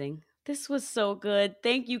amazing. This was so good.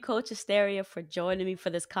 Thank you, Coach Asteria, for joining me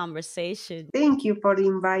for this conversation. Thank you for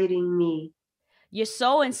inviting me. You're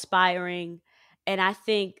so inspiring. And I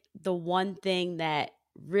think the one thing that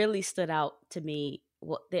really stood out to me,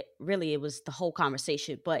 well, really, it was the whole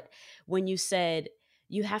conversation. But when you said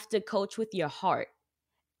you have to coach with your heart,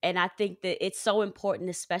 and I think that it's so important,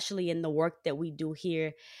 especially in the work that we do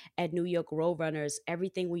here at New York Road Runners.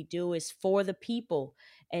 Everything we do is for the people.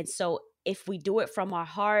 And so if we do it from our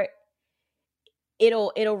heart,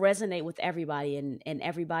 it'll resonate with everybody, and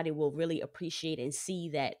everybody will really appreciate and see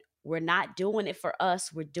that we're not doing it for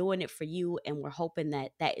us, we're doing it for you, and we're hoping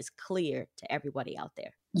that that is clear to everybody out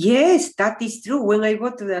there. Yes, that is true. When I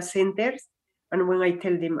go to the centers, and when I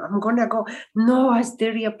tell them I'm gonna go, no,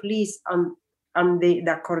 Asteria, please. And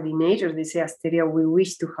the coordinator, they say, Asteria, we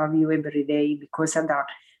wish to have you every day, because of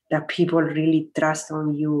the people really trust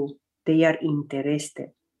on you. They are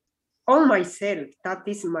interested. On myself, that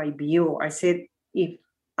is my view. I said, if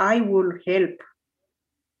I will help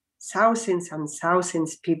thousands and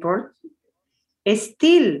thousands people,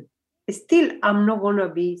 still I'm not gonna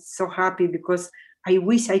be so happy, because I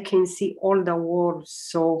wish I can see all the world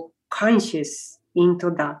so conscious into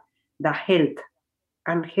the health.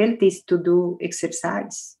 And health is to do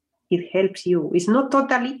exercise. It helps you. It's not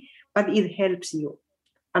totally, but it helps you.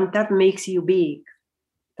 And that makes you big.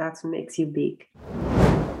 That makes you big.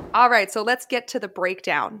 All right, so let's get to the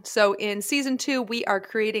breakdown. So in season 2, we are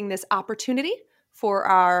creating this opportunity for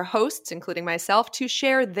our hosts, including myself, to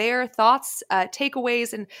share their thoughts,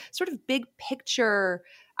 takeaways, and sort of big picture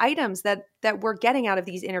items that we're getting out of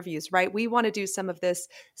these interviews, right? We want to do some of this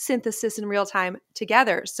synthesis in real time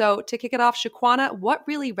together. So to kick it off, Shaquana, what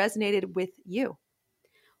really resonated with you?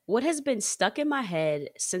 What has been stuck in my head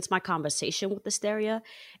since my conversation with Asteria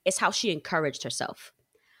is how she encouraged herself.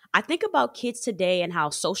 I think about kids today and how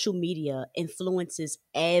social media influences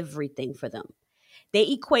everything for them. They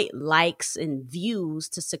equate likes and views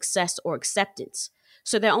to success or acceptance.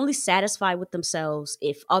 So they're only satisfied with themselves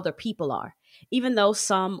if other people are, even though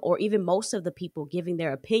some or even most of the people giving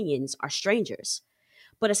their opinions are strangers.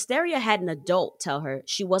 But Asteria had an adult tell her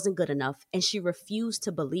she wasn't good enough, and she refused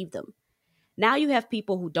to believe them. Now you have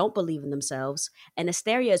people who don't believe in themselves, and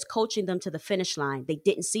Asteria is coaching them to the finish line they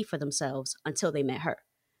didn't see for themselves until they met her.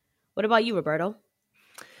 What about you, Roberto?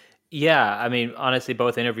 Yeah, I mean, honestly,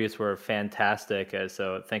 both interviews were fantastic.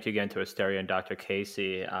 So thank you again to Asteria and Dr.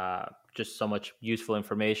 Casey. Just so much useful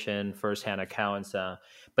information, firsthand accounts.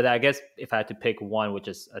 But I guess if I had to pick one, which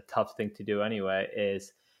is a tough thing to do anyway,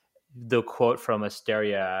 is the quote from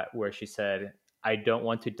Asteria where she said, "I don't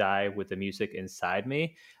want to die with the music inside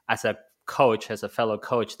me," as a coach, as a fellow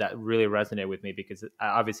coach, that really resonated with me, because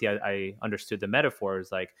obviously I understood the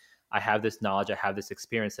metaphors. Like, I have this knowledge, I have this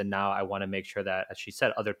experience, and now I want to make sure that, as she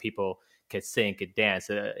said, other people could sing, could dance,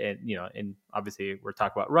 and obviously we're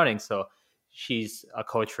talking about running. So she's a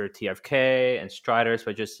coach for TFK and Striders,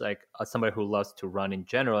 but just like somebody who loves to run in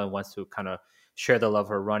general and wants to kind of share the love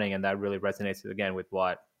for running. And that really resonates again with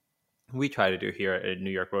what we try to do here at New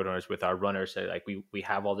York Roadrunners with our runners. So like we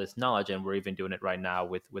have all this knowledge, and we're even doing it right now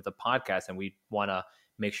with a podcast, and we want to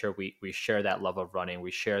make sure we share that love of running.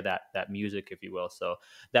 We share that music, if you will. So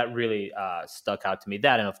that really stuck out to me.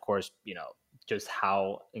 That, and of course, just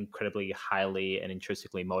how incredibly highly and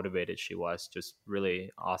intrinsically motivated she was. Just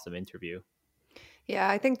really awesome interview. Yeah,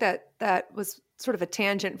 I think that was sort of a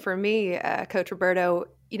tangent for me, Coach Roberto.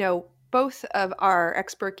 Both of our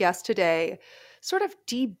expert guests today sort of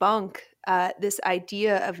debunk this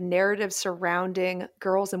idea of narrative surrounding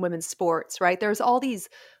girls and women's sports, right? There's all these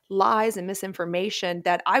lies and misinformation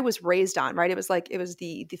that I was raised on, right? It was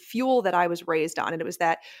the fuel that I was raised on. And it was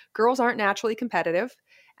that girls aren't naturally competitive.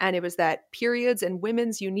 And it was that periods and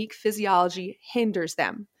women's unique physiology hinders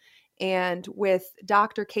them. And with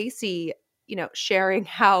Dr. Casey, sharing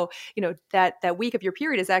how, that week of your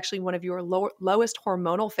period is actually one of your lowest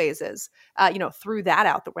hormonal phases, threw that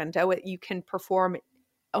out the window. You can perform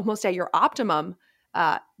almost at your optimum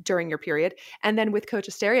during your period. And then with Coach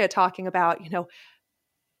Asteria talking about,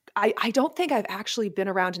 I don't think I've actually been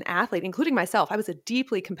around an athlete, including myself. I was a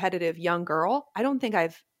deeply competitive young girl. I don't think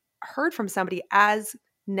I've heard from somebody as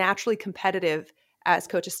naturally competitive as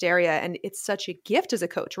Coach Asteria. And it's such a gift as a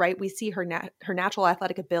coach, right? We see her natural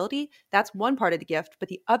athletic ability. That's one part of the gift. But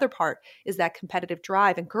the other part is that competitive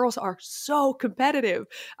drive. And girls are so competitive.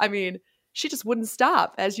 I mean, she just wouldn't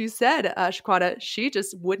stop. As you said, Shaquana, she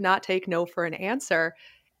just would not take no for an answer.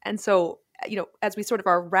 And so, as we sort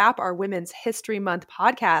of wrap our Women's History Month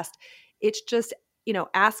podcast, it's just,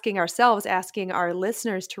 asking our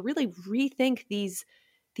listeners to really rethink these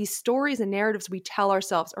stories and narratives we tell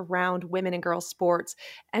ourselves around women and girls sports,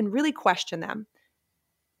 and really question them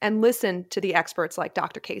and listen to the experts like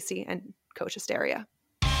Dr. Casey and Coach Asteria.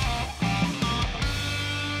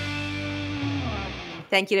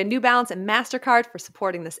 Thank you to New Balance and MasterCard for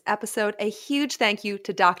supporting this episode. A huge thank you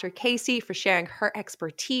to Dr. Casey for sharing her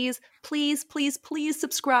expertise. Please, please, please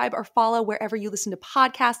subscribe or follow wherever you listen to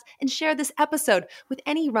podcasts, and share this episode with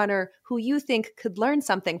any runner who you think could learn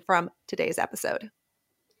something from today's episode.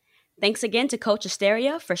 Thanks again to Coach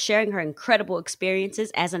Asteria for sharing her incredible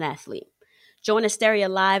experiences as an athlete. Join Asteria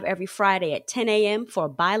live every Friday at 10 a.m. for a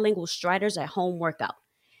bilingual Striders at Home workout.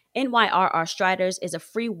 NYRR Striders is a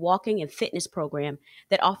free walking and fitness program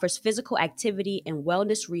that offers physical activity and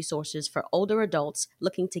wellness resources for older adults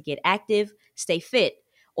looking to get active, stay fit,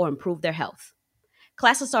 or improve their health.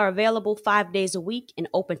 Classes are available 5 days a week and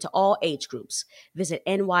open to all age groups. Visit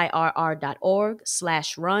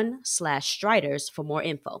nyrr.org/run/Striders for more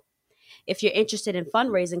info. If you're interested in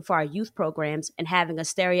fundraising for our youth programs and having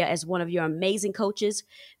Asteria as one of your amazing coaches,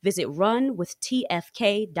 visit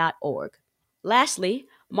runwithtfk.org. Lastly,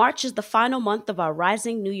 March is the final month of our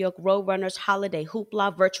Rising New York Roadrunners Holiday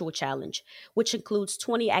Hoopla Virtual Challenge, which includes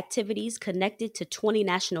 20 activities connected to 20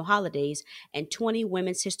 national holidays and 20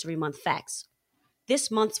 Women's History Month facts.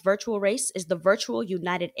 This month's virtual race is the virtual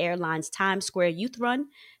United Airlines Times Square Youth Run,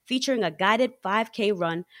 featuring a guided 5K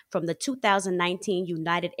run from the 2019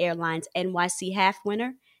 United Airlines NYC half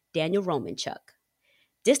winner, Daniel Romanchuk.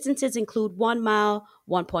 Distances include 1 mile,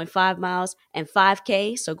 1.5 miles, and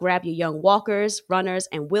 5K, so grab your young walkers, runners,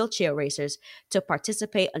 and wheelchair racers to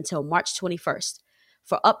participate until March 21st.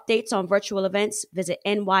 For updates on virtual events, visit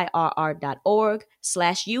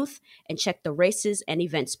nyrr.org/youth and check the races and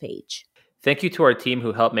events page. Thank you to our team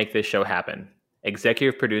who helped make this show happen.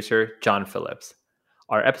 Executive producer, John Phillips.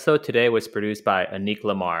 Our episode today was produced by Anik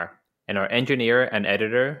Lamar, and our engineer and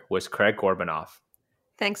editor was Craig Gorbanoff.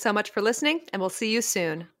 Thanks so much for listening, and we'll see you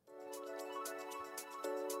soon.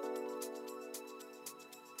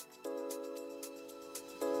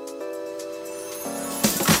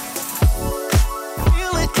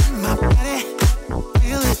 Feel it in my body,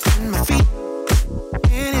 feel it in my feet,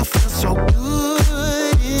 and it feels so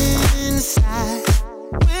good inside.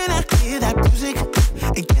 When I hear that music,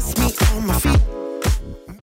 it gets me on my feet.